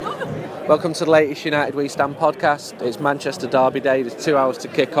Welcome to the latest United We Stand podcast. It's Manchester Derby Day, there's 2 hours to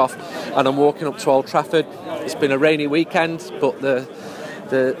kick off and I'm walking up to Old Trafford. It's been a rainy weekend, but the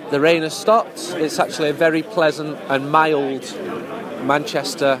rain has stopped. It's actually a very pleasant and mild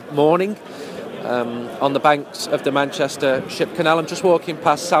Manchester morning on the banks of the Manchester Ship Canal. I'm just walking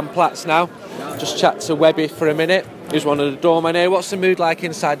past Sam Platts now. Just chat to Webby for a minute. He's one of the doormen here. What's the mood like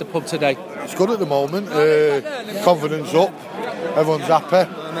inside the pub today? It's good at the moment. Confidence up. Everyone's happy.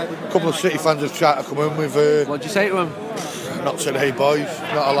 A couple of City fans have tried to come in with... What did you say to them? Not today, boys.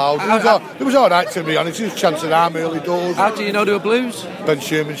 Not allowed. It was all right, to be honest. It was a chance of arm early doors. How do you know they were Blues? Ben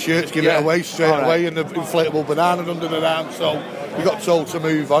Sherman shirts, give it away straight away, and the inflatable banana under their arm. So we got told to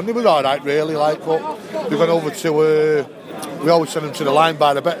move on. It was all right, really. But we've gone over to... we always send them to the line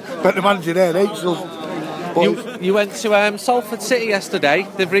by the bet the manager there hates us. You went to Salford City yesterday.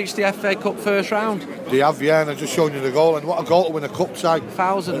 They've reached the FA Cup first round. They have, yeah, and I've just shown you the goal. And what a goal to win a cup tie.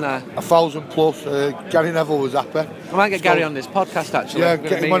 1,000 there. 1,000 plus. Gary Neville was happy. I might get Gary on this podcast, actually. Yeah,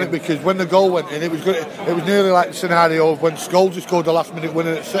 get him on it, because when the goal went in, it was good. It was nearly like the scenario of when Scholes just scored the last minute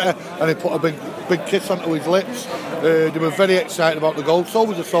winner at City and he put a big kiss onto his lips. They were very excited about the goal. So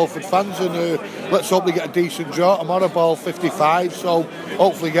was the Salford fans, and let's hope they get a decent draw. I'm on a ball 55, so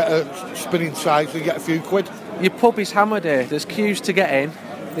hopefully get a spinning sides and get a few quid. Your pub is hammered here. There's queues to get in.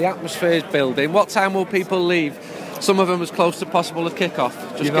 The atmosphere is building. What time will people leave? Some of them as close as possible to kick off.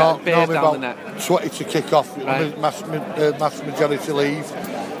 Just get a beer down the neck. 20 to kick off. Right. Mass majority leave.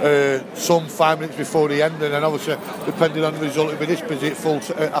 Some 5 minutes before the end, and then obviously, depending on the result, it'll be this busy at full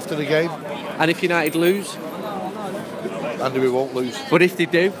after the game. And if United lose? And we won't lose. But if they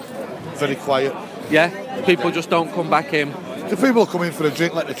do? Very quiet. Yeah? People just don't come back in? The people will come in for a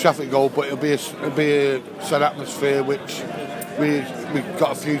drink, let the traffic go, but it'll be a sad atmosphere, which we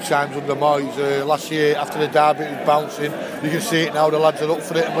got a few times under Moyes. Last year, after the derby, it was bouncing. You can see it now, the lads are up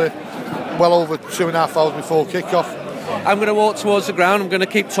for it, and we're well over 2.5 hours before kick-off. I'm going to walk towards the ground, I'm going to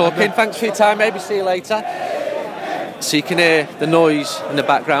keep talking. Thanks for your time, maybe see you later. So you can hear the noise in the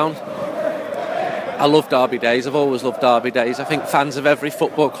background. I love derby days, I've always loved derby days. I think fans of every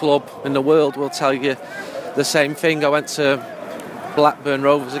football club in the world will tell you the same thing. I went to Blackburn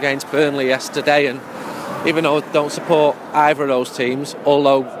Rovers against Burnley yesterday, and even though I don't support either of those teams,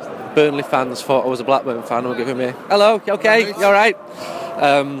 although Burnley fans thought I was a Blackburn fan, I'll give him a hello, you okay, you alright?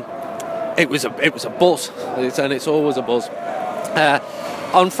 It was a buzz, and it's always a buzz.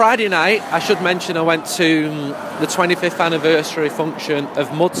 On Friday night, I should mention, I went to the 25th anniversary function of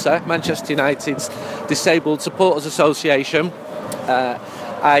MUDSA, Manchester United's Disabled Supporters Association.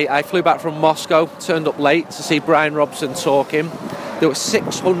 I flew back from Moscow, turned up late to see Brian Robson talking. There were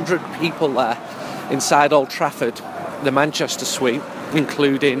 600 people there inside Old Trafford, the Manchester suite,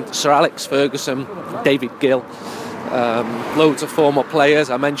 including Sir Alex Ferguson, David Gill, loads of former players.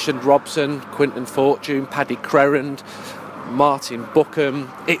 I mentioned Robson, Quinton Fortune, Paddy Crerand, Martin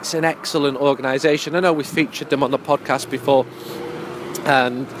Buckham. It's an excellent organisation. I know we've featured them on the podcast before,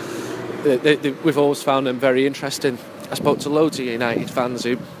 and we've always found them very interesting. I spoke to loads of United fans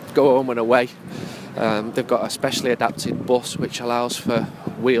who go home and away. They've got a specially adapted bus which allows for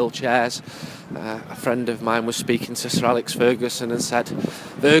wheelchairs. A friend of mine was speaking to Sir Alex Ferguson and said,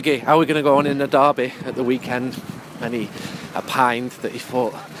 "Fergie, how are we going to go on in the derby at the weekend?" And he opined that he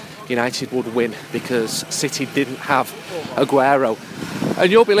thought United would win because City didn't have Aguero.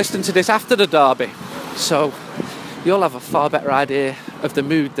 And you'll be listening to this after the derby, so you'll have a far better idea of the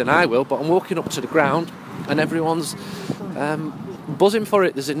mood than I will. But I'm walking up to the ground and everyone's buzzing for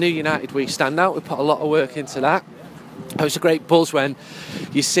it. There's a new United We Stand out. We put a lot of work into that. It's a great buzz when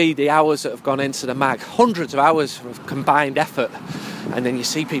you see the hours that have gone into the mag, hundreds of hours of combined effort, and then you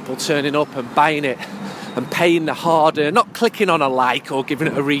see people turning up and buying it and paying the hard-earned, not clicking on a like or giving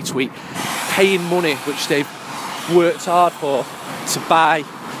it a retweet, paying money which they've worked hard for to buy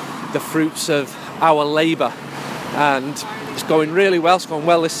the fruits of our labour. And it's going really well. It's going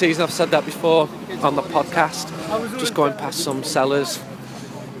well this season. I've said that before on the podcast. Just going past some sellers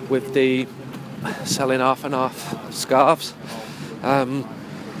with the selling half and half scarves. I'm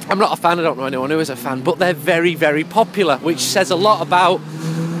not a fan, I don't know anyone who is a fan, but they're very, very popular, which says a lot about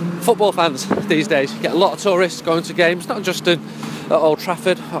football fans these days. You get a lot of tourists going to games, not just at Old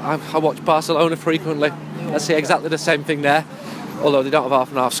Trafford. I watch Barcelona frequently. I see exactly the same thing there, although they don't have half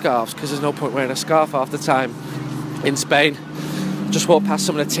and half scarves, because there's no point wearing a scarf half the time in Spain. Just walk past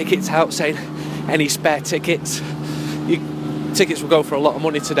some of the tickets out saying, any spare tickets? Tickets will go for a lot of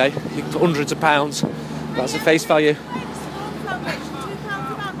money today, hundreds of pounds. That's the face value.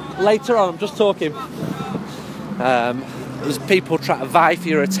 Later on, I'm just talking. There's people trying to vie for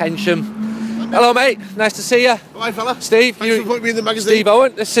your attention. Hello, mate. Nice to see you. Hi, fella. Steve, Thanks for putting me in the magazine. Steve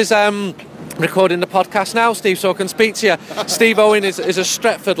Owen. This is recording the podcast now, Steve, so I can speak to you. Steve Owen is a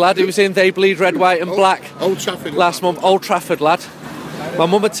Stretford lad who was in They Bleed Red, White and Black Old Trafford. last month. Old Trafford lad. My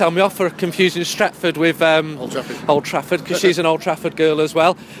mum would tell me off for confusing Stretford with Old Trafford, because she's an Old Trafford girl as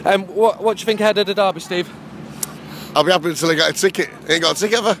well. What do you think ahead of the derby, Steve? I'll be happy until I get a ticket. Ain't got a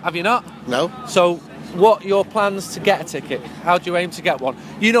ticket ever? Have you not? No. So, what are your plans to get a ticket? How do you aim to get one?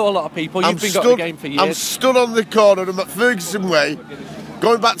 You know a lot of people. You've been got the game for years. I'm stood on the corner of Ferguson Way,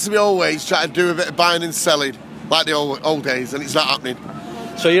 going back to my old ways, trying to do a bit of buying and selling, like the old days, and it's not happening.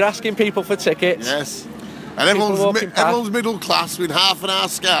 So you're asking people for tickets? Yes. And everyone's middle class with half an hour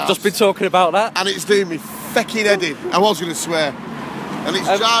scarves. Just been talking about that. And it's doing me fecking head in. I was going to swear. And it's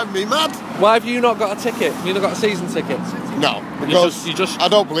driving me mad. Why have you not got a ticket? Have you not got a season ticket? No, because I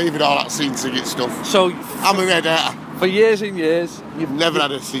don't believe in all that season ticket stuff. So I'm a red hatter. For years and years, you've never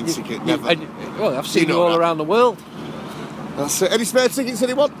had a season ticket. Never. Well, I've seen you all around the world. That's it. Any spare tickets,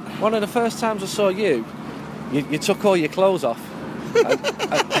 anyone? One of the first times I saw you took all your clothes off.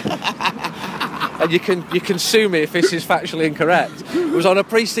 And you can sue me if this is factually incorrect. It was on a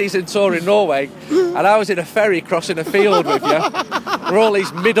pre-season tour in Norway, and I was in a ferry crossing a field with you. We're all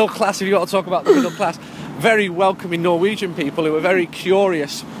these middle class, if you want to talk about the middle class, very welcoming Norwegian people who were very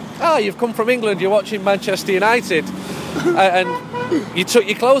curious. Oh, you've come from England, you're watching Manchester United. And you took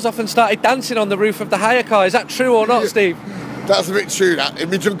your clothes off and started dancing on the roof of the hire car. Is that true or not, Steve? That's a bit true, that. In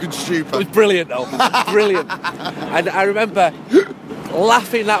my drunken stupor. It was brilliant, though. Brilliant. And I remember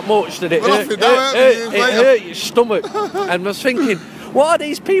laughing that much that it hurt your stomach. And I was thinking, what are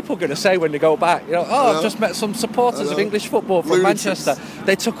these people going to say when they go back? You know, I've just met some supporters of English football from Manchester.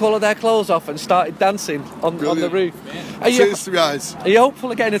 They took all of their clothes off and started dancing on the roof. Are you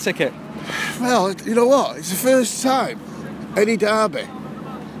hopeful of getting a ticket? Well, you know what? It's the first time any derby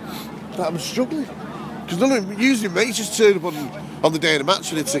that I'm struggling. Because usually mates just turn up on the day of the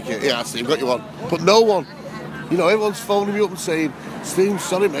match with a ticket. Yeah, Steve, got you one. But no one. You know, everyone's phoning me up and saying, Steve,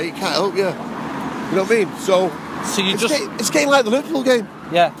 sorry mate, can't help you. You know what I mean? So it's getting like the Liverpool game.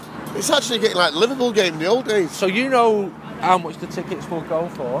 Yeah. It's actually getting like the Liverpool game in the old days. So you know how much the tickets will go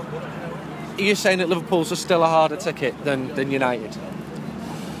for. Are you saying that Liverpool's are still a harder ticket than United?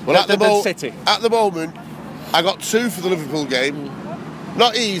 Well, than City? At the moment, I got 2 for the Liverpool game.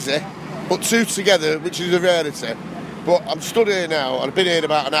 Not easy, but 2 together, which is a rarity. But I'm stood here now, and I've been here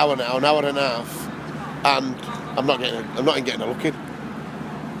about an hour now, an hour and a half, and I'm not even getting a look in.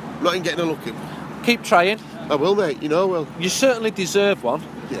 Not even getting a look in. Keep trying. I will, mate. You know I will. You certainly deserve one.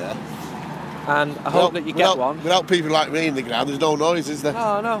 Yeah. And I hope that you get one. Without people like me in the ground, there's no noise, is there?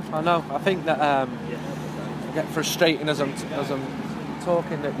 Oh, I know. I think that I get frustrating as I'm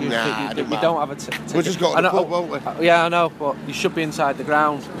talking that you don't have a ticket. We've just got to the pub, won't we? Yeah, I know, but you should be inside the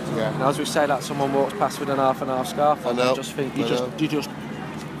ground. Yeah. And as we say that, someone walks past with an half and half scarf on. I know. I just think you just.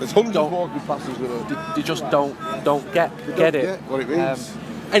 There's hundreds walking past us with it. You just don't get it. Get what it means.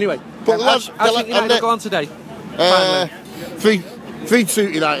 Anyway, I think United will go on today.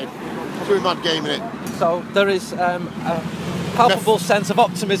 3-2 United. It's a mad game, innit? So there is a palpable sense of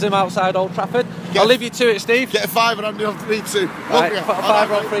optimism outside Old Trafford. I'll leave you to it, Steve. Get a fiver on 3-2. Right, put a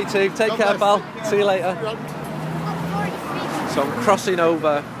fiver on 3-2. Take care, pal. See you later. So I'm crossing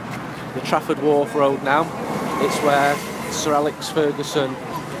over the Trafford Wharf Road now. It's where Sir Alex Ferguson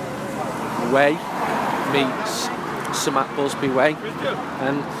Way meets Sir Matt Busby Way,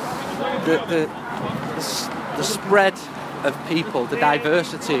 and the spread of people, the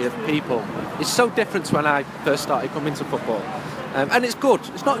diversity of people is so different to when I first started coming to football, and it's good.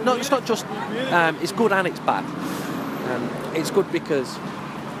 It's not just it's good and it's bad. It's good because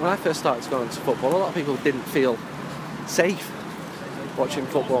when I first started going to football, a lot of people didn't feel safe watching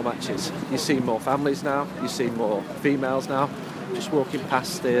football matches. You see more families now, you see more females now. Just walking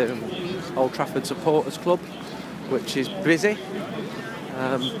past the Old Trafford Supporters Club, which is busy.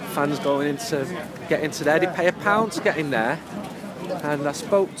 Fans going in to get into there. They pay £1 to get in there. And I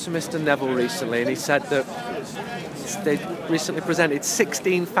spoke to Mr. Neville recently, and he said that they recently presented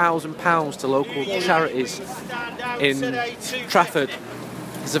 £16,000 to local charities in Trafford.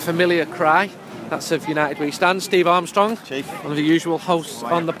 There's a familiar cry. That's of United We Stand. Steve Armstrong, Chief. One of the usual hosts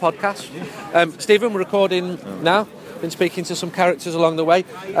on the podcast. Stephen, we're recording now. Been speaking to some characters along the way.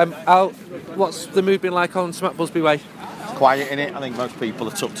 What's the mood been like on Sir Matt Busby Way? It's quiet in it. I think most people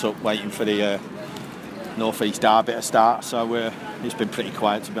are tucked up waiting for the North East derby to start. So it's been pretty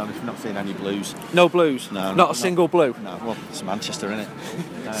quiet, to be honest. We've not seen any blues. No blues? No. Not a single blue? No. Well, it's Manchester, isn't it?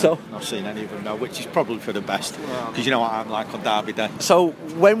 So not seen any of them, no, which is probably for the best. Because you know what I'm like on derby day. So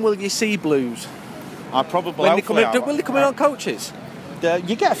when will you see blues? I probably. Will they come in on coaches?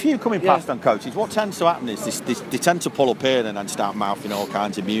 you get a few coming past on coaches. What tends to happen is they tend to pull up here and then start mouthing all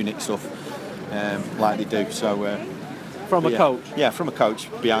kinds of Munich stuff, like they do. So From a coach? Yeah, from a coach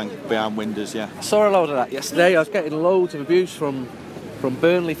behind Winders, yeah. I saw a load of that yesterday. I was getting loads of abuse from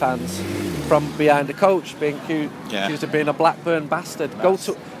Burnley fans from behind the coach, being accused of being a Blackburn bastard. Go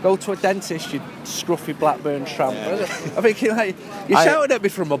to a dentist, you scruffy Blackburn tramp. Yeah. I think you're shouting at me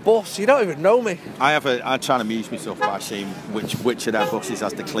from a bus. You don't even know me. I try and amuse myself by seeing which of their buses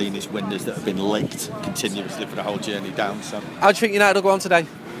has the cleanest windows that have been licked continuously for the whole journey down. So, how do you think United will go on today?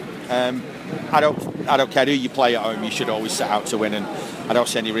 I don't care who you play at home. You should always set out to win, and I don't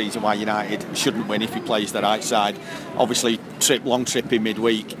see any reason why United shouldn't win if he plays the right side. Obviously, long trip in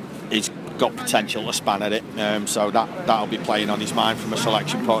midweek, he's got potential to span at it, so that'll be playing on his mind from a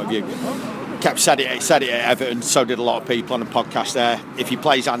selection point of view. Said it at Everton, so did a lot of people on the podcast there. If he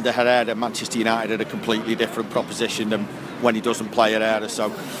plays under Herrera, Manchester United are a completely different proposition than when he doesn't play Herrera.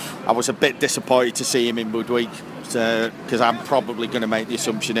 So I was a bit disappointed to see him in midweek, because I'm probably going to make the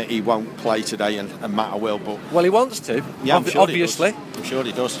assumption that he won't play today and Mata will. But well, he wants to. Yeah, obviously. I'm sure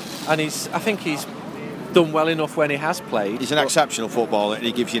he does. And I think he's done well enough when he has played. He's an exceptional footballer.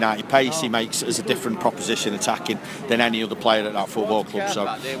 He gives United pace. He makes us a different proposition attacking than any other player at that football club. So,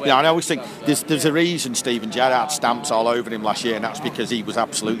 yeah, I always think there's a reason Steven Gerrard stamps all over him last year, and that's because he was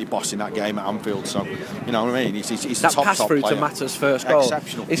absolutely bossing that game at Anfield. So, you know what I mean? He's that top pass through player. to Mata's first goal.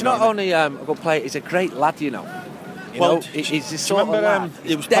 Exceptional. He's not only a good player; he's a great lad. You know. He's this sort of lad.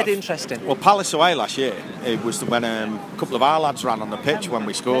 It was dead interesting. Well, Palace away last year, it was when a couple of our lads ran on the pitch when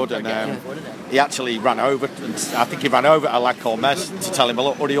we scored, and he actually ran over, and I think he ran over a lad called Mez to tell him,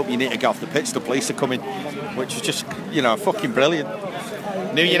 look, hurry up, you need to get off the pitch, the police are coming, which was just, fucking brilliant.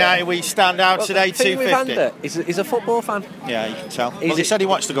 New United, we stand out today, 250. He's a football fan. Yeah, you can tell. He said he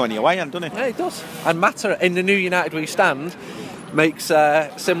wants to go any away, doesn't he? Yeah, he does. And Mata, in the New United we stand, makes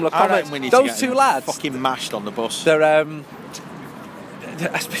similar comments. Those two lads fucking mashed on the bus. They're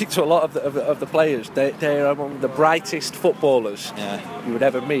I speak to a lot of the players. They're among the brightest footballers you would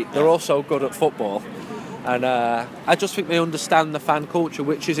ever meet. They're also good at football, and I just think they understand the fan culture,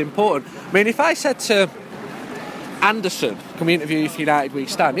 which is important. I mean, if I said to Anderson, "Can we interview you for United We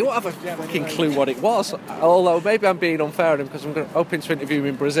Stand?" he won't have a fucking clue what it was. Although maybe I'm being unfair on him because I'm hoping to interview him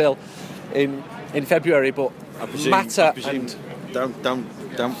in Brazil in February. But Mata and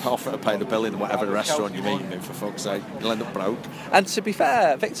Don't offer to pay the bill in whatever restaurant you're meeting in, for fuck's sake. You'll end up broke. And to be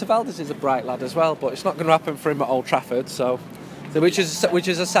fair, Victor Valdez is a bright lad as well, but it's not going to happen for him at Old Trafford, which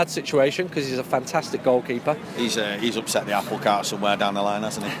is a sad situation because he's a fantastic goalkeeper. He's upset the apple cart somewhere down the line,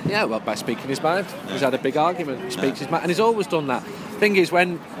 hasn't he? Yeah, well, by speaking his mind. Yeah. He's had a big argument. He speaks his mind, and he's always done that. Thing is,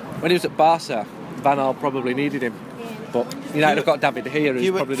 when he was at Barca, Van Gaal probably needed him. But United have got David De Gea, who's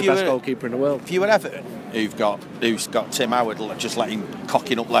probably the best goalkeeper in the world. If you were Everton, who's got Tim Howard just letting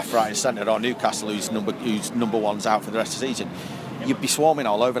cocking up left, right and centre, or Newcastle, whose number one's out for the rest of the season, you'd be swarming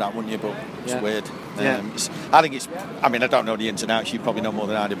all over that, wouldn't you? But it's weird. I think I don't know the ins and outs, you probably know more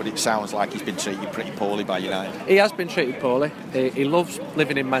than I do, but it sounds like he's been treated pretty poorly by United. He has been treated poorly. He loves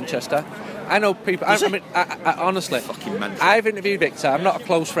living in Manchester. I know people. I honestly, I've interviewed Victor. I'm not a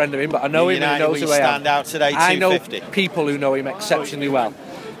close friend of him, but I know him and he knows who I am. Stand out today, I know 250. people who know him exceptionally well,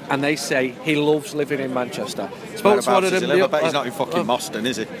 and they say he loves living in Manchester. Spoke to one of them. I bet he's not in fucking Moston,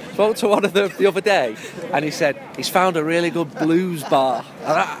 is he? Spoke to one of them the other day, and he said he's found a really good blues bar.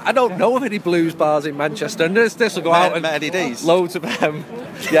 And I don't know of any blues bars in Manchester. And this will go out and loads of them.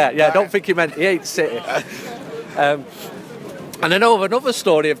 Yeah. Don't think he hates City. And I know of another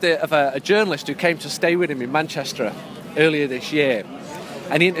story of a journalist who came to stay with him in Manchester earlier this year.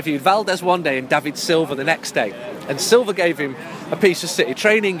 And he interviewed Valdez one day and David Silva the next day. And Silva gave him a piece of City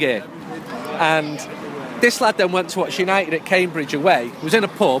training gear. And this lad then went to watch United at Cambridge away. He was in a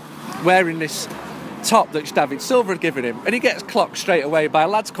pub wearing this top that David Silva had given him. And he gets clocked straight away by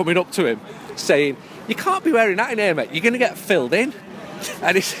lads coming up to him saying, "You can't be wearing that in here, mate. You're going to get filled in."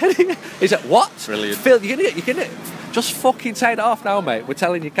 And he said, "What? Brilliant. Phil, you're going to just fucking take it off now, mate. We're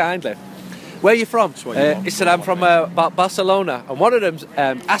telling you kindly." "Where are you from?" He said, "I'm from Barcelona." And one of them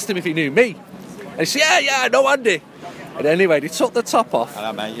asked him if he knew me. And he said, yeah, I know Andy. And anyway, they took the top off.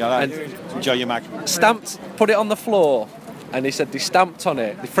 Hello, mate. You all right? Enjoy your mag. Put it on the floor. And he said they stamped on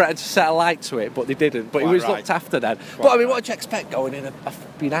it. They threatened to set a light to it, but they didn't. But he was looked after then. But I mean, what do you expect going in a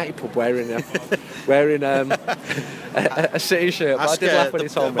United pub wearing a City shirt? But I did laugh when he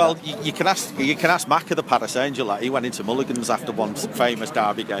told me. Well, you can ask Mac of the Paris Angel. Like, he went into Mulligan's after one famous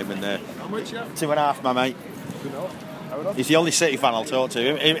derby game, and 2.5, my mate. He's the only City fan I'll talk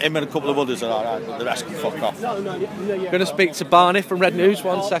to. Him and a couple of others are alright, but the rest can fuck off. Going to speak to Barney from Red News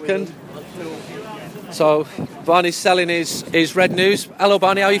 1 second. So, Barney's selling his Red News. Hello,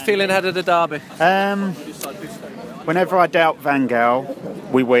 Barney. How are you feeling ahead of the derby? Whenever I doubt Van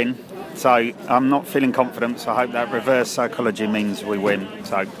Gaal, we win. So I'm not feeling confident. So I hope that reverse psychology means we win.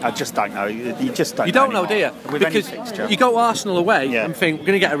 So I just don't know. You just don't. You don't know, do you? With because any fixture. you go Arsenal away and think we're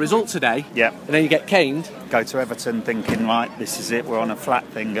going to get a result today. Yeah. And then you get caned. Go to Everton thinking, right, this is it. We're on a flat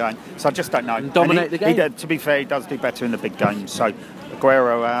thing going. So I just don't know. And dominate the game. To be fair, he does do better in the big games. So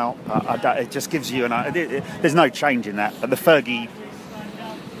Aguero out. It just gives you there's no change in that. But the Fergie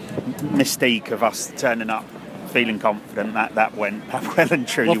mystique of us turning up, feeling confident, that went well and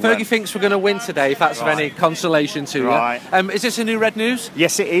truly. Well, Fergie thinks we're going to win today, if that's of any consolation to you. Is this a new Red News?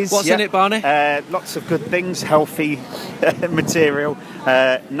 Yes, it is. What's in it, Barney? Lots of good things, healthy material,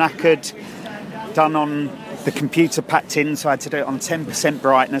 knackered, done on the computer packed in, so I had to do it on 10%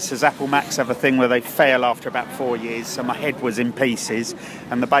 brightness, as Apple Macs have a thing where they fail after about 4 years, so my head was in pieces,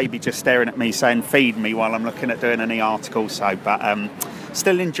 and the baby just staring at me saying, feed me, while I'm looking at doing any article, but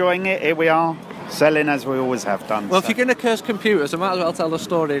still enjoying it. Here we are. Selling as we always have done. Well, if you're going to curse computers, I might as well tell the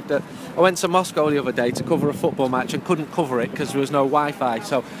story that I went to Moscow the other day to cover a football match and couldn't cover it because there was no Wi-Fi.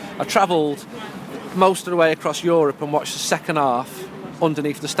 So I travelled most of the way across Europe and watched the second half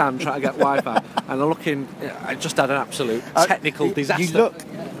underneath the stand trying to get Wi-Fi. And I just had an absolute technical disaster. You look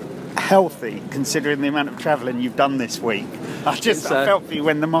healthy considering the amount of travelling you've done this week. I felt for you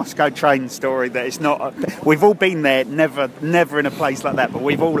when the Moscow train story that it's not. We've all been there, never in a place like that, but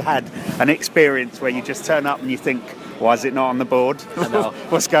we've all had an experience where you just turn up and you think, why is it not on the board? I know.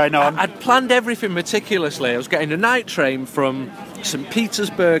 What's going on? I'd planned everything meticulously. I was getting a night train from St.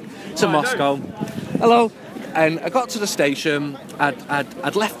 Petersburg to Moscow. Hello. And I got to the station,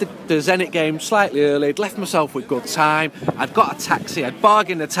 I'd left the Zenit game slightly early, I'd left myself with good time, I'd got a taxi, I'd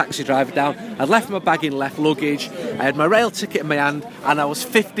bargained the taxi driver down, I'd left my bag in left luggage, I had my rail ticket in my hand, and I was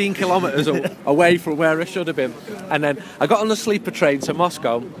 15 kilometres away from where I should have been. And then I got on the sleeper train to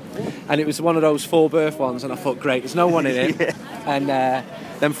Moscow, and it was one of those full-berth ones, and I thought, great, there's no one in it. Yeah. And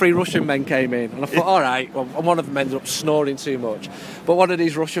then 3 Russian men came in, and I thought, all right, well, one of them ended up snoring too much. But one of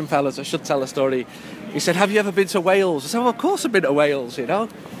these Russian fellas, I should tell a story, he said, have you ever been to Wales? I said, well, of course I've been to Wales, you know.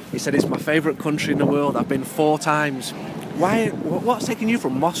 He said, it's my favourite country in the world. I've been 4 times. Why? What's taking you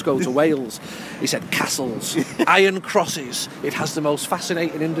from Moscow to Wales? He said, castles, iron crosses. It has the most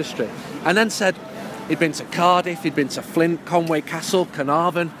fascinating industry. And then said, he'd been to Cardiff, he'd been to Flint, Conway Castle,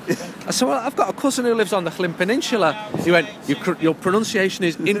 Carnarvon. I said, well, I've got a cousin who lives on the Llyn Peninsula. He went, your pronunciation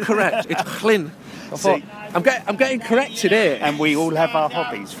is incorrect. It's Llyn. I thought, I'm getting corrected here. And we all have our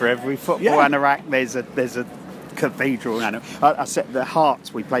hobbies. For every football anorak, there's a cathedral. I said the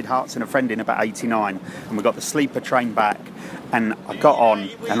Hearts. We played Hearts and a friend in about '89, and we got the sleeper train back. And I got on,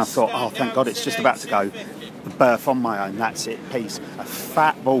 and I thought, oh, thank God, it's just about to go. The berth on my own. That's it. Peace. A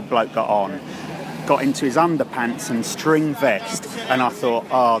fat bald bloke got into his underpants and string vest, and I thought,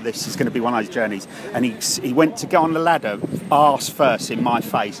 oh, this is going to be one of those journeys. And he went to get on the ladder, arse first in my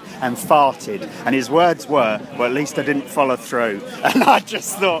face, and farted. And his words were, well, at least I didn't follow through. And I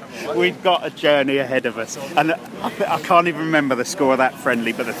just thought, we've got a journey ahead of us. And I can't even remember the score of that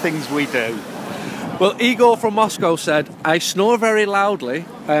friendly, but the things we do. Well, Igor from Moscow said, I snore very loudly,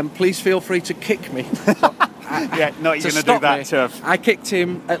 please feel free to kick me. Yeah, no, you're going to do that to I kicked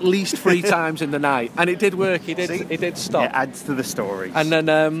him at least 3 times in the night, and it did work. He did stop. It adds to the story. And then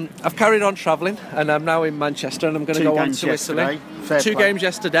I've carried on travelling, and I'm now in Manchester, and I'm going to go on to Italy. 2 games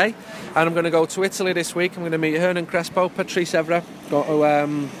yesterday, and I'm going to go to Italy this week. I'm going to meet Hernan Crespo, Patrice Evra, go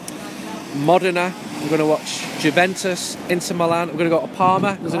to Modena. I'm going to watch Juventus, Inter Milan. I'm going to go to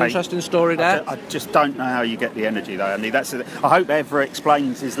Parma. There's an interesting story there. I just don't know how you get the energy, though, Andy. I hope Evra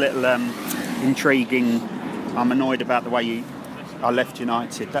explains his little intriguing. I'm annoyed about the way I left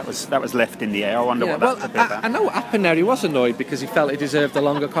United. That was left in the air. I wonder what that could be about. I know what happened there. He was annoyed because he felt he deserved a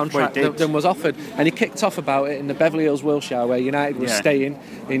longer contract than was offered, and he kicked off about it in the Beverly Hills Wilshire, where United was staying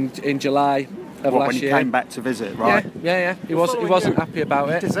in July of last year. When he came back to visit, right? Yeah. He wasn't happy about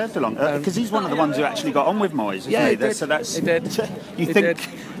it. He deserved a longer because he's one of the ones who actually got on with Moyes, isn't he? He did. So that's he did. You he think did.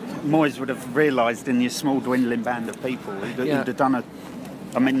 Moyes would have realised in your small dwindling band of people, he'd have done a.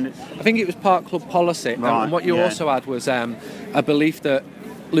 I think it was part club policy, right, and what you also had was a belief that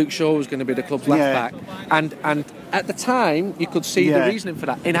Luke Shaw was going to be the club's left back, and at the time you could see the reasoning for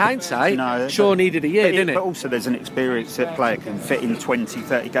that. In hindsight, Shaw needed a year, didn't it? But also there's an experience that player can fit in 20,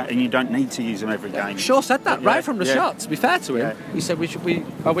 30 games, and you don't need to use them every game. Shaw said that right from the start. To be fair to him, he said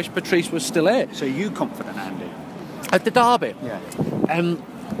I wish Patrice was still here. So are you confident, Andy? At the derby? Yeah.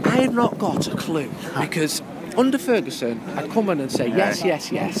 I have not got a clue because under Ferguson, I'd come in and say yes,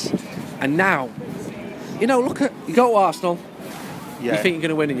 and now, you go to Arsenal, you think you're going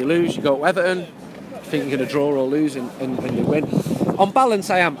to win and you lose. You go to Everton, think you're going to draw or lose and you win. On balance,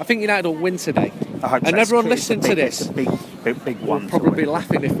 I am. I think United will win today. I hope and so. everyone listening to this, it's a big one. will probably be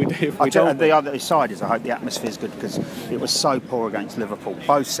laughing if we do. If we don't. The other side is I hope the atmosphere's good because it was so poor against Liverpool.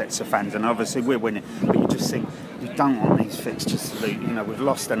 Both sets of fans, and obviously we're winning. But you just think you don't want these fixtures to lose. You know, we've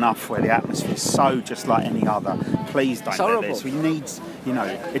lost enough where the atmosphere's so just like any other. Please don't do this. We need. You know,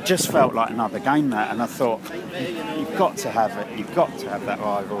 it just felt like another game that, and I thought you've got to have it. You've got to have that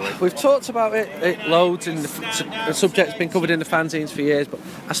rivalry. We've talked about it loads, and the subject's been covered in the fanzines for years. But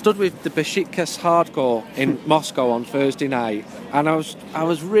I stood with the Besiktas hardcore in Moscow on Thursday night, and I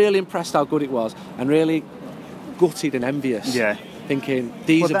was really impressed how good it was, and really gutted and envious. Yeah. Thinking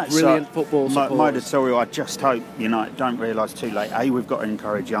these are brilliant football supporters. My editorial, I just hope United don't realise too late. We've got to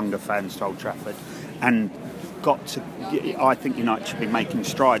encourage younger fans to Old Trafford, and I think United should be making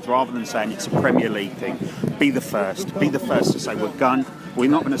strides rather than saying it's a Premier League thing. Be the first to say we're gone. We're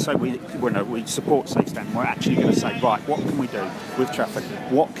not going to say we support safe stand. We're actually going to say, right, what can we do with Trafford?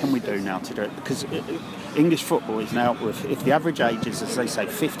 What can we do now to do it? Because English football is now, if the average age is, as they say,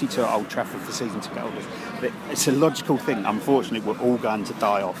 52 at Old Trafford for season ticket holders, it's a logical thing. Unfortunately, we're all going to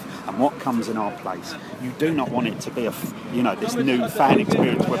die off. And what comes in our place? You do not want it to be this new fan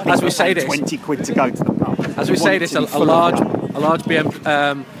experience where people pay 20 quid to go to the pub. As we say this, a large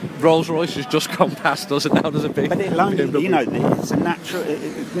BM Rolls Royce has just gone past us, and now there's a big. But it's a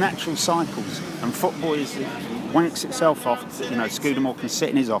natural cycles, and football wanks itself off. Scudamore can sit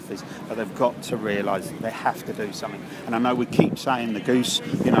in his office, but they've got to realise they have to do something. And I know we keep saying the goose,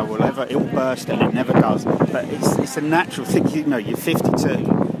 it'll burst, and it never does. But it's a natural thing. You're 52.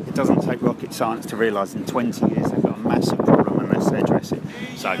 It doesn't take rocket science to realise in 20 years they've got a massive problem unless they address it.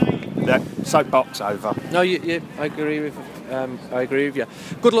 So, the soapbox over. No, I agree with. I agree with you.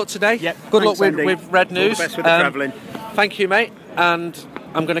 Good luck today. Yep, good luck with Red News. All the best with the travelling. Thank you, mate. And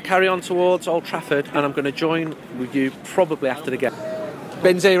I'm going to carry on towards Old Trafford, and I'm going to join with you probably after the game.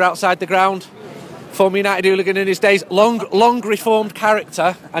 Ben's here outside the ground. Former United hooligan in his days, long reformed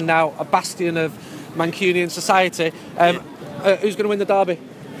character, and now a bastion of Mancunian society. Who's going to win the derby?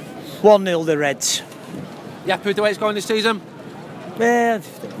 1-0 the Reds. You happy with the way it's going this season?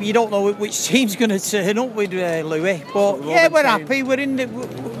 You don't know which team's going to turn up with Louis, but we're happy. We're in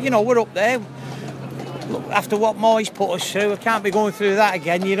we're up there. Look, after what Moyes put us through, I can't be going through that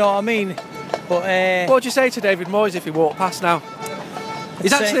again. You know what I mean? But what would you say to David Moyes if he walked past now?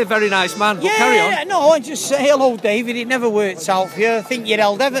 He's actually a very nice man. But carry on. No, I just say hello, David. It never worked out for you. I think you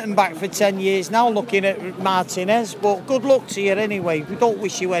held Everton back for 10 years now, looking at Martinez. But good luck to you anyway. We don't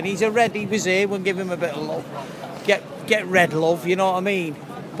wish you any. He's a Red. He was here. We'll give him a bit of love. Get Red love. You know what I mean?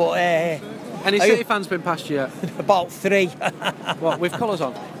 But any City fans been past you yet? About 3. What, with colours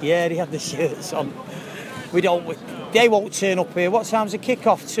on? Yeah, they have the shirts on. They won't turn up here. What time's the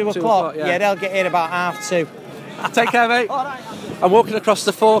kick-off? 2 o'clock? Yeah, they'll get here about 2:30. Take care, mate. All right. I'm walking across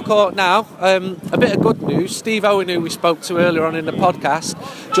the forecourt now. A bit of good news. Steve Owen, who we spoke to earlier on in the podcast,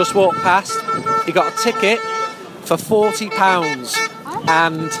 just walked past. He got a ticket for £40.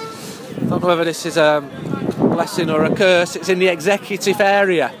 And I don't know whether this is a blessing or a curse. It's in the executive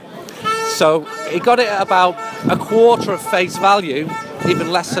area. So he got it at about a quarter of face value,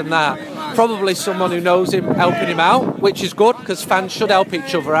 even less than that. Probably someone who knows him helping him out, which is good because fans should help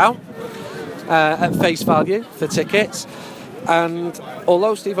each other out at face value for tickets. And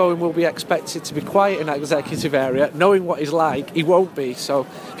although Steve Owen will be expected to be quiet in that executive area, knowing what he's like, he won't be. So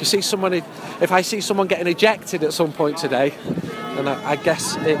if I see someone getting ejected at some point today, then I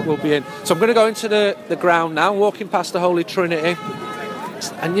guess it will be in. So I'm going to go into the ground now, walking past the Holy Trinity.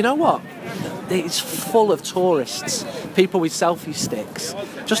 And you know what? It's full of tourists, people with selfie sticks.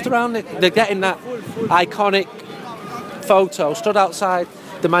 Just around it, they're getting that iconic photo, stood outside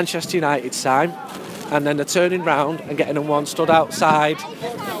the Manchester United sign, and then they're turning round and getting them one stood outside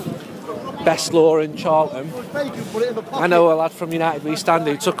Best Law in Charlton. I know a lad from United We Stand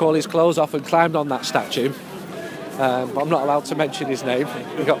who took all his clothes off and climbed on that statue. But I'm not allowed to mention his name.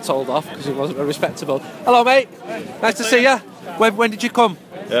 He got told off because he wasn't very respectable. Hello, mate. Nice to see you. When did you come?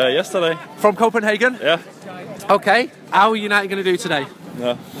 Yesterday. From Copenhagen? Yeah. Okay. How are United going to do today?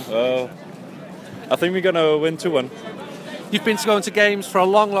 I think we're going to win 2-1. You've been going to games for a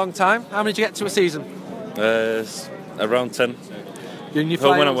long, long time. How many did you get to a season? Around 10. You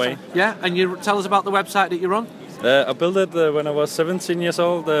Home and away. Yeah, and you tell us about the website that you run? I built it when I was 17 years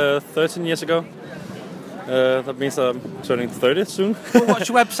old, 13 years ago. That means I'm turning 30 soon. Well, what's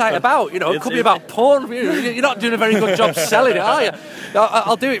your website about? You know, it could be about porn. You're not doing a very good job selling it, are you?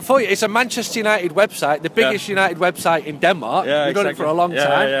 I'll do it for you. It's a Manchester United website, the biggest United website in Denmark. Yeah, You've done it for a long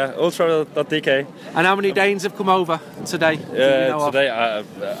time. Yeah, ultra.dk. And how many Danes have come over today? Today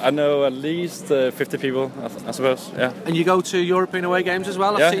I know at least 50 people, I suppose. Yeah. And you go to European away games as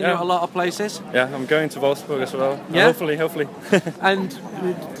well? I've seen you at a lot of places. Yeah, I'm going to Wolfsburg as well. Yeah? Hopefully. And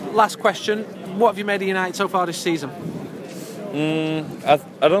last question, what have you made of United so far this season?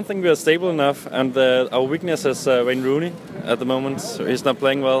 I don't think we are stable enough, and our weakness is Wayne Rooney at the moment. So he's not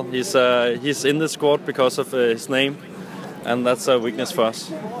playing well. He's in the squad because of his name, and that's a weakness for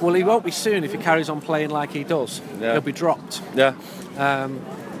us. Well, he won't be soon if he carries on playing like he does. Yeah. He'll be dropped. Yeah.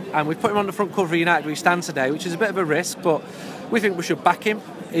 And we've put him on the front cover of United We Stand today, which is a bit of a risk, but we think we should back him.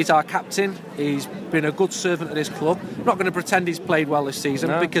 He's our captain. He's been a good servant of this club. I'm not going to pretend he's played well this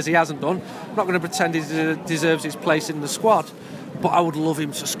season because he hasn't done. I'm not going to pretend he deserves his place in the squad, but I would love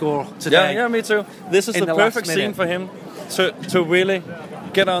him to score today. Yeah, me too. This is the perfect scene for him to really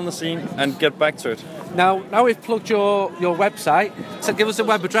get on the scene and get back to it. Now we've plugged your website, so give us a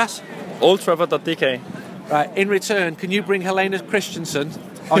web address. oldtrafford.dk. Right, in return, can you bring Helena Christensen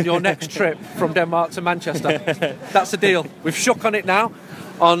on your next trip from Denmark to Manchester? That's the deal. We've shook on it now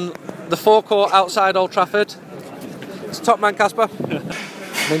on the forecourt outside Old Trafford. It's top man Casper.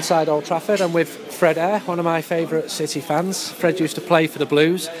 I'm inside Old Trafford. I'm with Fred Eyre, one of my favourite City fans. Fred used to play for the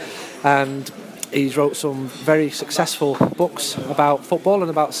Blues, and he's wrote some very successful books about football and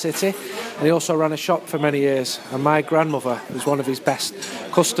about City, and he also ran a shop for many years, and my grandmother was one of his best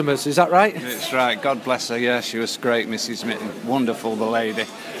customers. Is that right? It's right. God bless her. Yeah, she was great, Mrs. Mitten. Wonderful, the lady.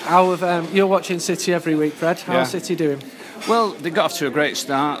 How have you're watching City every week, Fred? How's City doing? Well, they got off to a great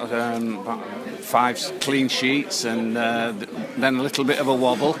start. 5 clean sheets and then a little bit of a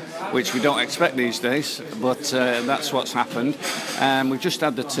wobble, which we don't expect these days, but that's what's happened. We've just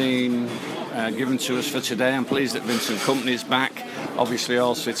had the team given to us for today. I'm pleased that Vincent Kompany's back. Obviously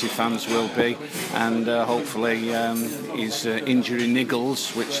all City fans will be, and hopefully his injury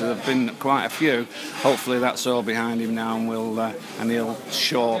niggles, which there have been quite a few, hopefully that's all behind him now, and he'll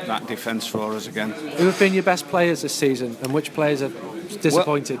shore up that defence for us again. Who have been your best players this season, and which players have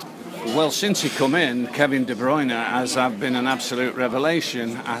disappointed? Well, since he come in, Kevin De Bruyne has been an absolute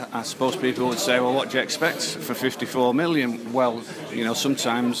revelation. I suppose people would say, well, what do you expect for 54 million? Well, you know,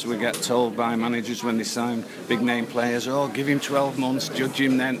 sometimes we get told by managers when they sign big name players, oh, give him 12 months, judge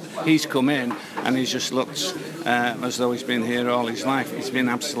him then. He's come in and he's just looked as though he's been here all his life. He's been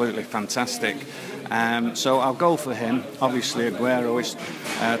absolutely fantastic. So I'll go for him. Obviously Aguero is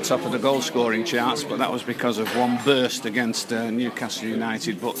top of the goal scoring charts, but that was because of one burst against Newcastle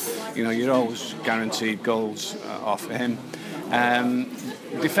United, but you know, you're always guaranteed goals off him.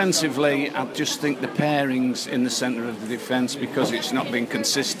 Defensively, I just think the pairings in the centre of the defence, because it's not been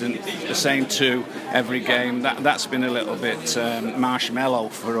consistent, the same two every game, that's been a little bit marshmallow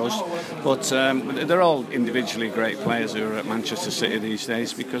for us. But they're all individually great players who are at Manchester City these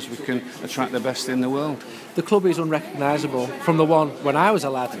days, because we can attract the best in the world. The club is unrecognisable from the one when I was a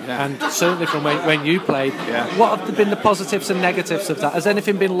lad, and certainly from when you played. What have been the positives and negatives of that? Has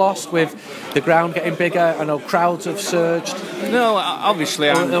anything been lost with the ground getting bigger? I know crowds have surged. No, obviously.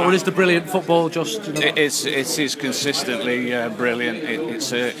 Or is the brilliant football just? You know? It is consistently brilliant.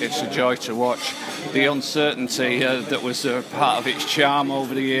 It's a joy to watch. The uncertainty that was part of its charm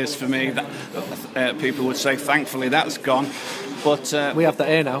over the years for me, that people would say, thankfully that's gone. But we have that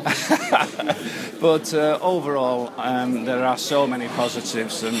here now. But overall, there are so many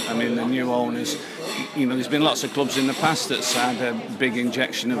positives, and I mean the new owners. You know, there's been lots of clubs in the past that's had a big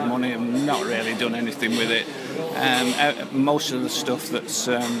injection of money and not really done anything with it. Most of the stuff that's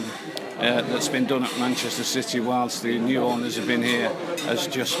been done at Manchester City whilst the new owners have been here has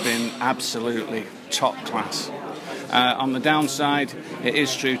just been absolutely top class. On the downside, it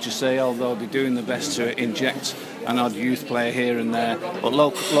is true to say, although they're doing their best to inject an odd youth player here and there, but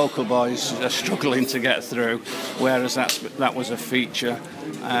local boys are struggling to get through, whereas that was a feature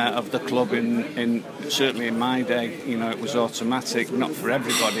of the club in certainly in my day. You know, it was automatic, not for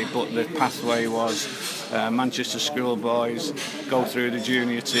everybody, but the pathway was Manchester schoolboys go through the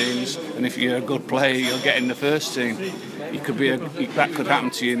junior teams, and if you're a good player, you'll get in the first team. That could happen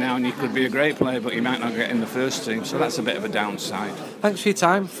to you now, and you could be a great player, but you might not get in the first team. So that's a bit of a downside. Thanks for your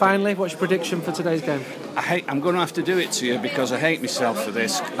time. Finally, what's your prediction for today's game? I'm going to have to do it to you because I hate myself for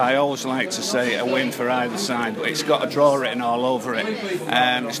this. I always like to say a win for either side, but it's got a draw written all over it.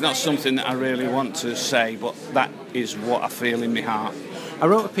 It's not something that I really want to say, but that is what I feel in my heart. I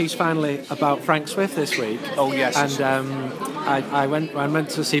wrote a piece finally about Frank Swift this week. Oh, yes. And I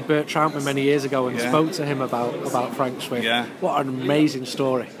went to see Bert Troutman many years ago and spoke to him about Frank Swift. Yeah. What an amazing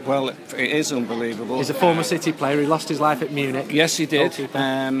story. Well, it is unbelievable. He's a former City player. He lost his life at Munich. Yes, he did.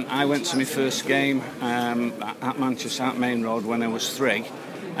 I went to my first game at Manchester, at Main Road, when I was 3.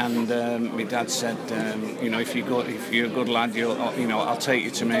 And my dad said, if you're a good lad, I'll take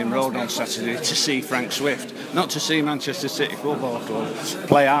you to Main Road on Saturday to see Frank Swift, not to see Manchester City Football Club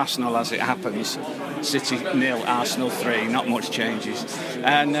play Arsenal as it happens. City 0, Arsenal 3, not much changes.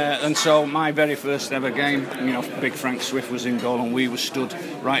 And so my very first ever game, big Frank Swift was in goal, and we were stood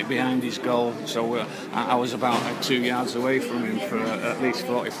right behind his goal. So I was about 2 yards away from him for at least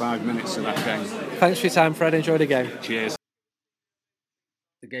 45 minutes of that game. Thanks for your time, Fred. Enjoy the game. Cheers.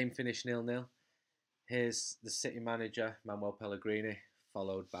 The game finished 0-0. Here's the City manager, Manuel Pellegrini,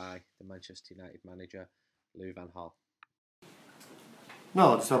 followed by the Manchester United manager, Louis van Gaal.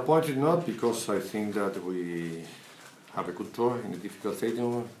 No, disappointed not, because I think that we have a good draw in a difficult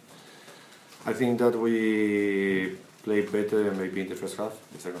stadium. I think that we played better maybe in the first half.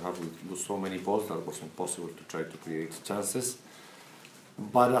 The second half we lose so many balls that it was impossible to try to create chances.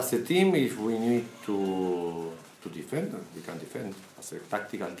 But as a team, if we need to defend, we can defend. As a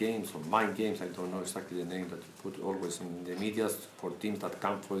tactical games or mind games, I don't know exactly the name that you put always in the media for teams that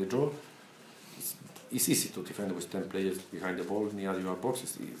come for the draw. It's easy to defend with 10 players behind the ball near your box.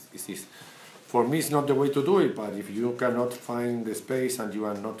 It's easy. For me, it's not the way to do it, but if you cannot find the space and you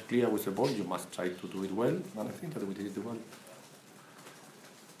are not clear with the ball, you must try to do it well, and I think that we did it well.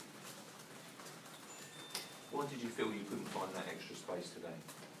 Why did you feel you couldn't find that extra space today?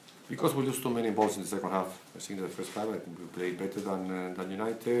 Because we lose too many balls in the second half. I think that the first half I think we played better than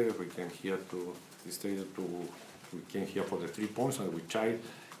United. We came here we came here for the 3 points, and we tried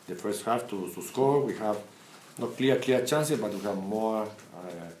the first half to score. We have not clear chances, but we have more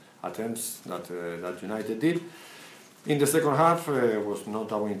attempts that United did. In the second half, was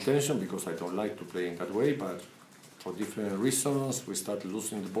not our intention, because I don't like to play in that way, but for different reasons we started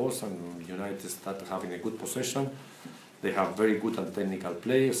losing the balls, and United started having a good possession. They have very good and technical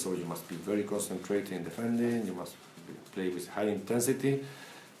players, so you must be very concentrated in defending. You must play with high intensity,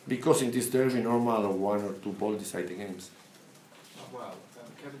 because in this derby, normal 1 or 2 balls decide the games. Well,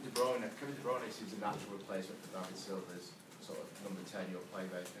 Kevin De Bruyne seems a natural replacement for David Silva's sort of number 10, your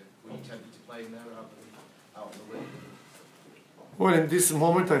playmaker. Were you tempted to play him there out in the wing? Well, in this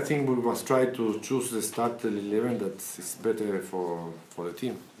moment, I think we must try to choose the starting 11 that is better for the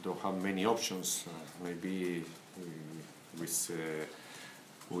team. We don't have many options. Maybe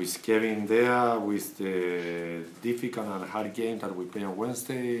with Kevin there, with the difficult and hard game that we play on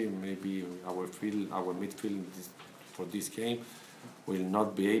Wednesday, maybe our midfield for this game will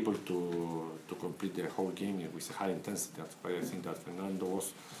not be able to complete the whole game with a high intensity. That's why I think that Fernando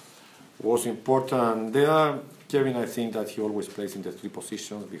was important there. Kevin, I think that he always plays in the 3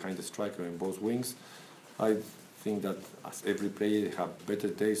 positions behind the striker in both wings. I think that as every player have better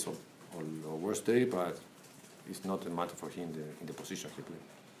days or worse days, but it's not a matter for him in the position he plays.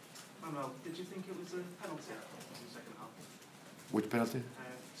 Manuel, did you think it was a penalty in the second half? Which penalty?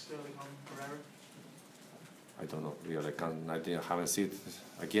 Sterling on Pereira. I don't know, really. I haven't seen it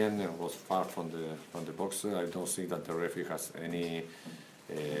again. It was far from the box. I don't think that the referee has any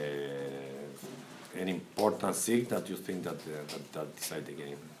important thing that you think that decide the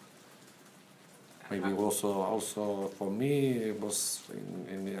game. Maybe also for me it was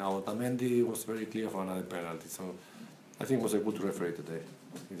in Otamendi was very clear for another penalty. So I think it was a good referee today.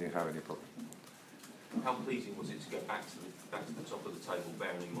 He didn't have any problem. How pleasing was it to get back to the top of the table,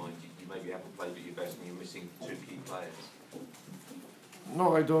 bearing in mind you maybe haven't played at your best and you're missing 2 key players?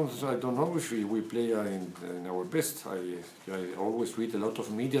 No, I don't know if we play in our best. I always read a lot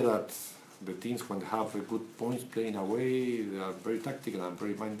of media that the teams, when they have a good points playing away, they are very tactical and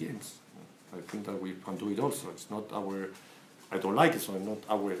very mind games. I think that we can do it also. It's not I don't like it, so it's not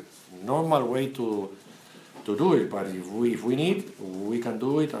our normal way to do it. But if we need, we can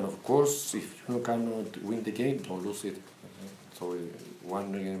do it. And of course, if you cannot win the game, don't lose it. So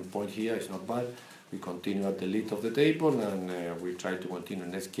 1 point here is not bad. We continue at the lead of the table, and we try to continue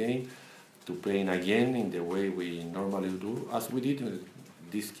next game to playing again in the way we normally do, as we did in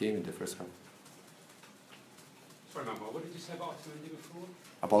this game in the first half. Sorry, Manuel, what did you say about Otamendi before?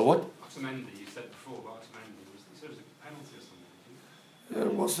 About what? Otamendi, you said before about Otamendi. You said it was a penalty or something,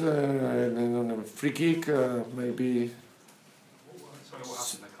 It was a free kick, maybe. Sorry, what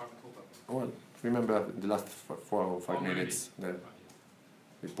happened? I can't recall that. Well, remember the last 4 or 5 minutes. Then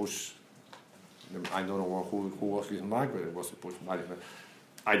we push. I don't know who was his mark, but it was a push.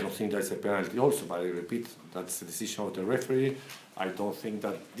 I don't think that's a penalty also, but I repeat, that's the decision of the referee. I don't think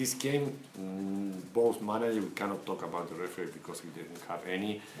that this game, both managers, we cannot talk about the referee because he didn't have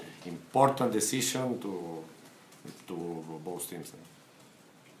any important decision to both teams.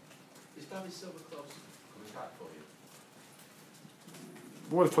 Is David Silva close coming back for you?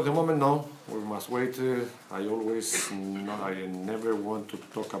 Well, for the moment, no. We must wait. I never want to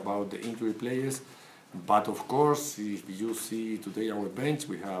talk about the injury players. But of course, if you see today our bench,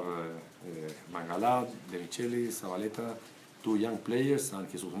 we have Mangala, De Micheli, Zabaleta, 2 young players,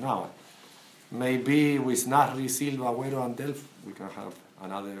 and Jesus Nava. Maybe with Nasri, Silva, Agüero, and Delph, we can have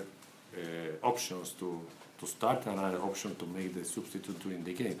another options to start, another option to make the substitute during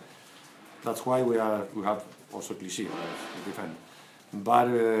the game. That's why we have also Clichy to defend. But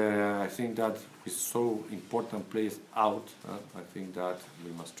I think that with so important players out, I think that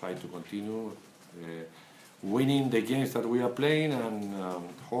we must try to continue winning the games that we are playing and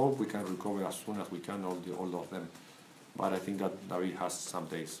hope we can recover as soon as we can all of them. But I think that David has some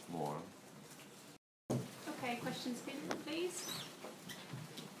days more. Okay, questions, please.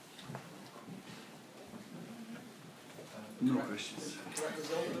 No questions.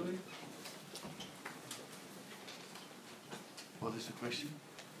 What is the question?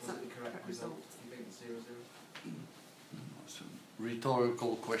 Was it the correct result? Do you think it's 0-0? It's a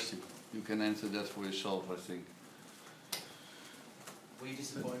rhetorical question. You can answer that for yourself, I think. Were you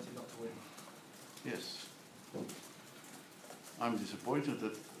disappointed not to win? Yes. I'm disappointed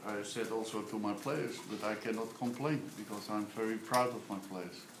that I said also to my players that I cannot complain because I'm very proud of my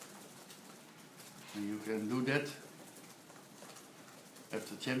players. And you can do that at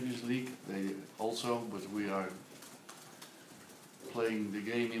the Champions League. They also, but we are playing the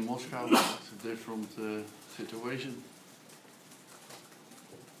game in Moscow. It's a different situation.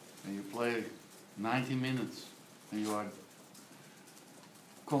 And you play 90 minutes and you are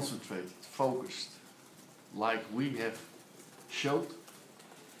concentrated, focused, like we have showed,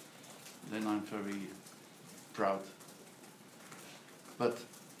 then I'm very proud. But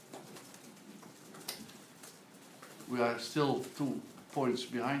we are still 2 points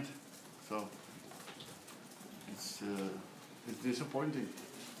behind, so it's disappointing.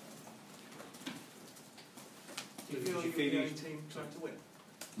 Do you feel you're the only team trying to win?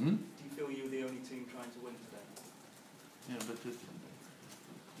 Hmm? Do you feel you're the only team trying to win today? Yeah, but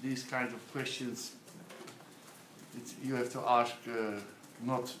these kind of questions, you have to ask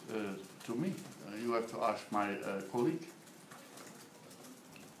not to me. You have to ask my colleague.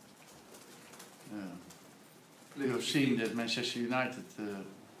 You have seen that Manchester United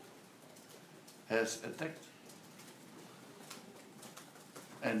has attacked.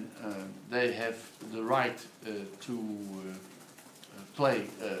 And they have the right to play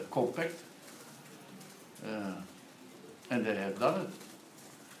compact. And they have done it.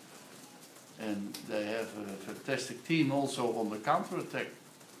 And they have a fantastic team also on the counter-attack.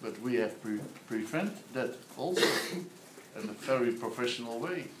 But we have prevent that also in a very professional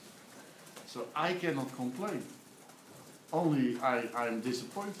way. So I cannot complain. Only I'm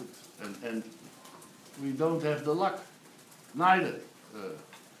disappointed. And we don't have the luck. Neither.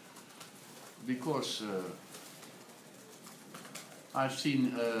 Because I've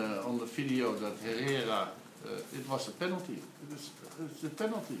seen on the video that Herrera, it was a penalty. It's a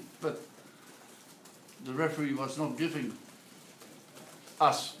penalty. But the referee was not giving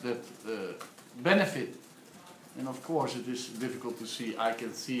us that benefit. And of course it is difficult to see. I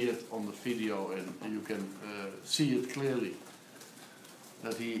can see it on the video and you can see it clearly.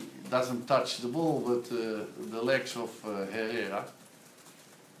 That he doesn't touch the ball but the legs of Herrera.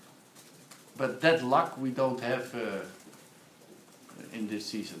 But that luck we don't have in this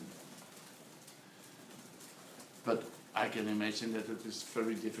season. But I can imagine that it is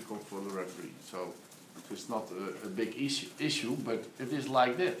very difficult for the referee. So it is not a big issue, but it is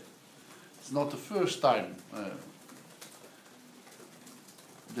like that. It's not the first time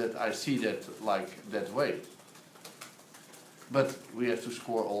that I see that like that way. But we have to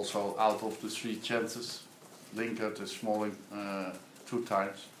score also out of the 3 chances. Linkert and Smalling 2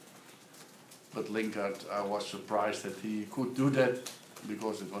 times. But Linkert, I was surprised that he could do that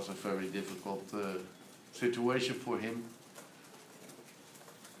because it was a very difficult situation for him.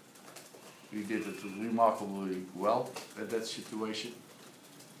 He did it remarkably well at that situation.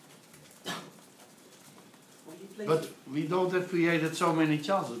 But we don't have created so many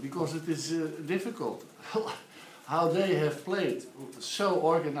chances because it is difficult. How they have played, so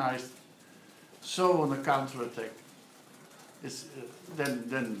organized, so on a counter-attack. It's,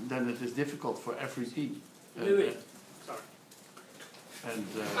 then it is difficult for every team. Louis, sorry. And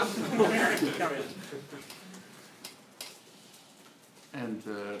Carry on. And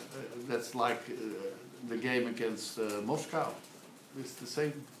that's like the game against Moscow. It's the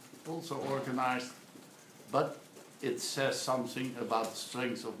same, also organized, but it says something about the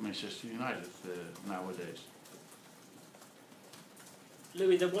strength of Manchester United nowadays.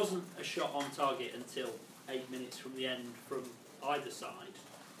 Louis, there wasn't a shot on target until 8 minutes from the end from either side.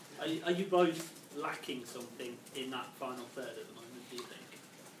 Are you both lacking something in that final third at the moment, do you think?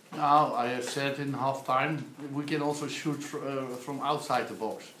 Now, I have said in half time, we can also shoot from outside the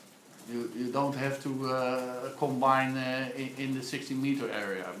box. You don't have to combine in the 60-meter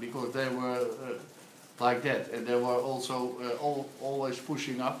area, because they were like that, and they were also always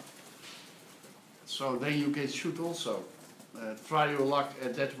pushing up. So then you can shoot also. Try your luck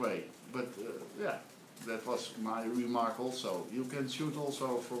that way. But yeah, that was my remark also. You can shoot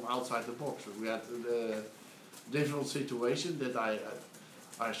also from outside the box. We had a different situation that I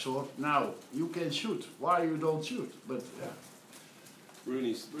thought, now you can shoot. Why you don't shoot? But yeah.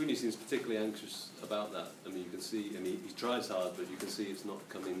 Rooney seems particularly anxious about that. I mean, you can see, I mean, he tries hard, but you can see it's not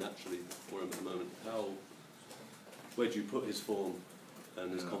coming naturally for him at the moment. Where do you put his form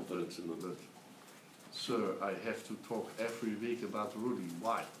and his confidence in them? Sir, I have to talk every week about Rooney.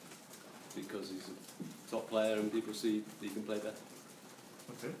 Why? Because he's a top player and people see he can play better.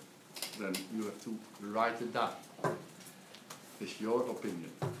 Okay. Then you have to write it down. It's your opinion.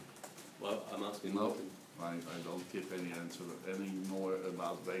 Well, I'm asking no. nothing. I don't give any answer any more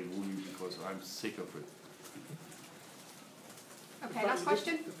about Wayne Rooney because I'm sick of it. Okay, last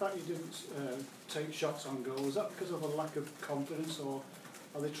question. The fact you didn't take shots on goal, is that because of a lack of confidence, or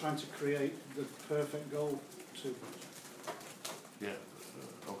are they trying to create the perfect goal too much? Yeah,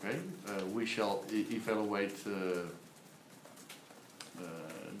 okay. We shall evaluate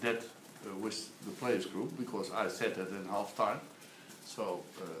that with the players group, because I said that in half time. So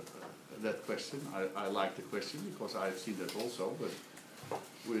that question, I like the question because I've seen that also, but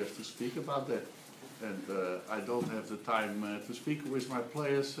we have to speak about that. And I don't have the time to speak with my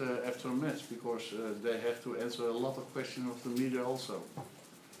players after a match because they have to answer a lot of questions of the media also.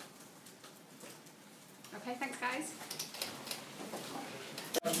 Okay, thanks guys.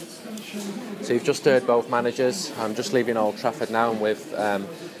 So you've just heard both managers. I'm just leaving Old Trafford now. I'm with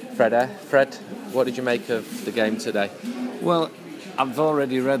Fred. Fred, what did you make of the game today? Well, I've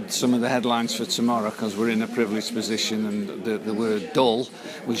already read some of the headlines for tomorrow because we're in a privileged position, and the word dull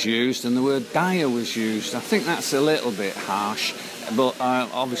was used and the word dire was used. I think that's a little bit harsh, but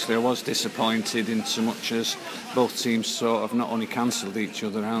obviously I was disappointed in so much as both teams sort of not only cancelled each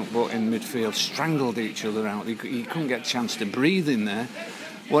other out, but in midfield strangled each other out. You couldn't get a chance to breathe in there.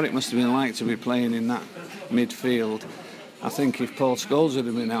 What it must have been like to be playing in that midfield. I think if Paul Scholes had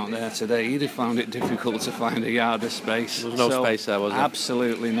been out there today, he'd have found it difficult to find a yard of space. There was no space there, was there?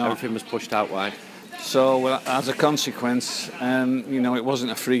 Absolutely not. Everything was pushed out wide. So, as a consequence, it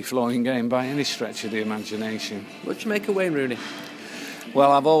wasn't a free-flowing game by any stretch of the imagination. What do you make of Wayne Rooney?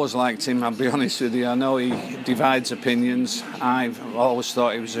 Well, I've always liked him, I'll be honest with you. I know he divides opinions. I've always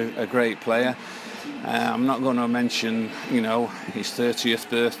thought he was a great player. I'm not going to mention, his 30th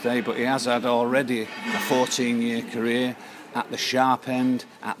birthday, but he has had already a 14-year career at the sharp end,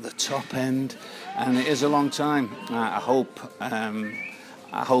 at the top end, and it is a long time. I hope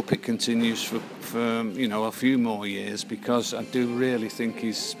it continues for a few more years, because I do really think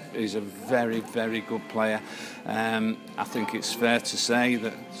he's a very, very good player. I think it's fair to say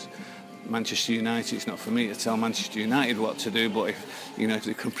that Manchester United, it's not for me to tell Manchester United what to do, but if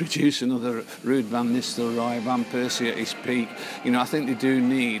they can produce another Ruud van Nistelrooy, Van Persie at his peak, I think they do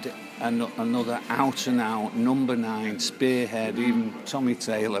need another out-and-out number 9 spearhead, even Tommy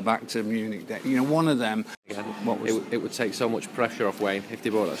Taylor back to Munich. One of them. It would take so much pressure off Wayne if they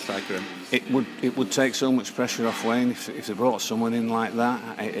brought that striker in. It would take so much pressure off Wayne if they brought someone in like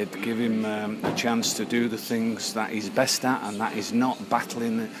that. It'd give him a chance to do the things that he's best at, and that is not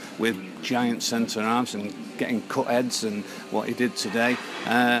battling with giant centre halves and getting cut heads and what he did today,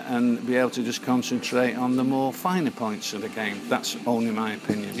 and be able to just concentrate on the more finer points of the game. That's only my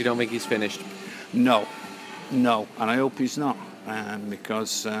opinion. You don't think he's finished? No, and I hope he's not.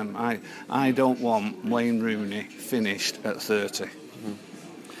 Because I don't want Wayne Rooney finished at 30.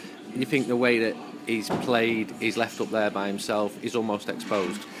 You think the way that he's played, he's left up there by himself, he's almost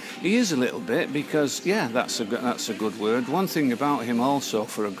exposed? He is a little bit, because that's a good word. One thing about him also,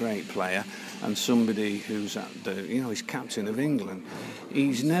 for a great player, and somebody who's at the, he's captain of England,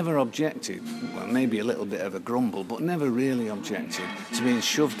 he's never objected, well, maybe a little bit of a grumble, but never really objected to being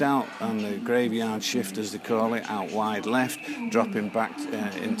shoved out on the graveyard shift, as they call it, out wide left, dropping back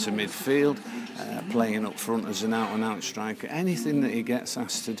into midfield, playing up front as an out-and-out striker. Anything that he gets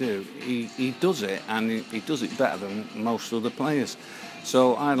asked to do, he does it, and he does it better than most other players.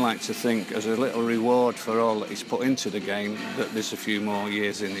 So I'd like to think, as a little reward for all that he's put into the game, that there's a few more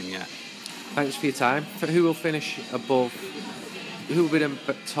years in him yet. Thanks for your time. Who will finish above? Who will be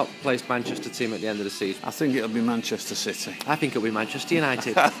the top placed Manchester team at the end of the season? I think it'll be Manchester City. I think it'll be Manchester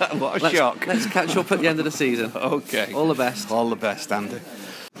United. What a shock. Let's catch up at the end of the season. Okay. All the best. All the best, Andy.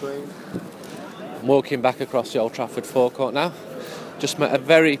 I'm walking back across the Old Trafford forecourt now. Just met a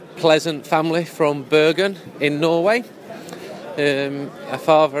very pleasant family from Bergen in Norway. A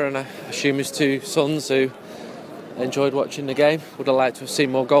father and I assume his 2 sons who enjoyed watching the game. Would have liked to have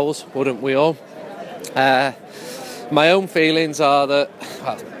seen more goals, wouldn't we all? My own feelings are that,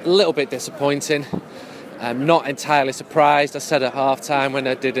 well, a little bit disappointing. I'm not entirely surprised. I said at half-time when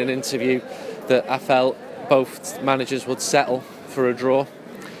I did an interview that I felt both managers would settle for a draw.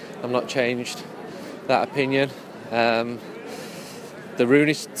 I've not changed that opinion. The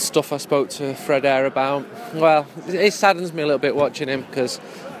Rooney stuff I spoke to Fred Air about, well, it saddens me a little bit watching him, because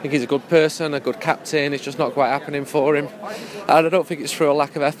I think he's a good person, a good captain. It's just not quite happening for him. And I don't think it's through a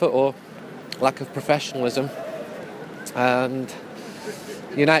lack of effort or lack of professionalism. And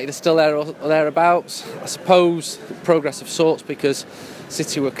United are still there or thereabouts. I suppose progress of sorts, because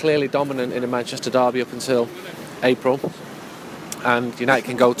City were clearly dominant in a Manchester derby up until April, and United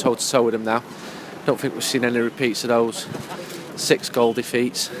can go toe-to-toe with them now. Don't think we've seen any repeats of those 6-goal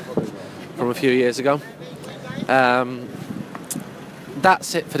defeats from a few years ago.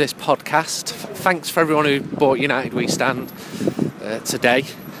 That's it for this podcast. Thanks for everyone who bought United We Stand today.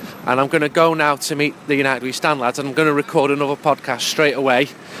 And I'm going to go now to meet the United We Stand lads, and I'm going to record another podcast straight away,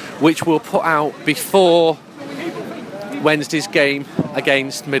 which we'll put out before Wednesday's game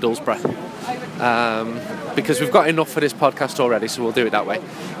against Middlesbrough. Because we've got enough for this podcast already, so we'll do it that way.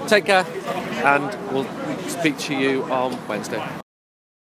 Take care, and we'll speak to you on Wednesday.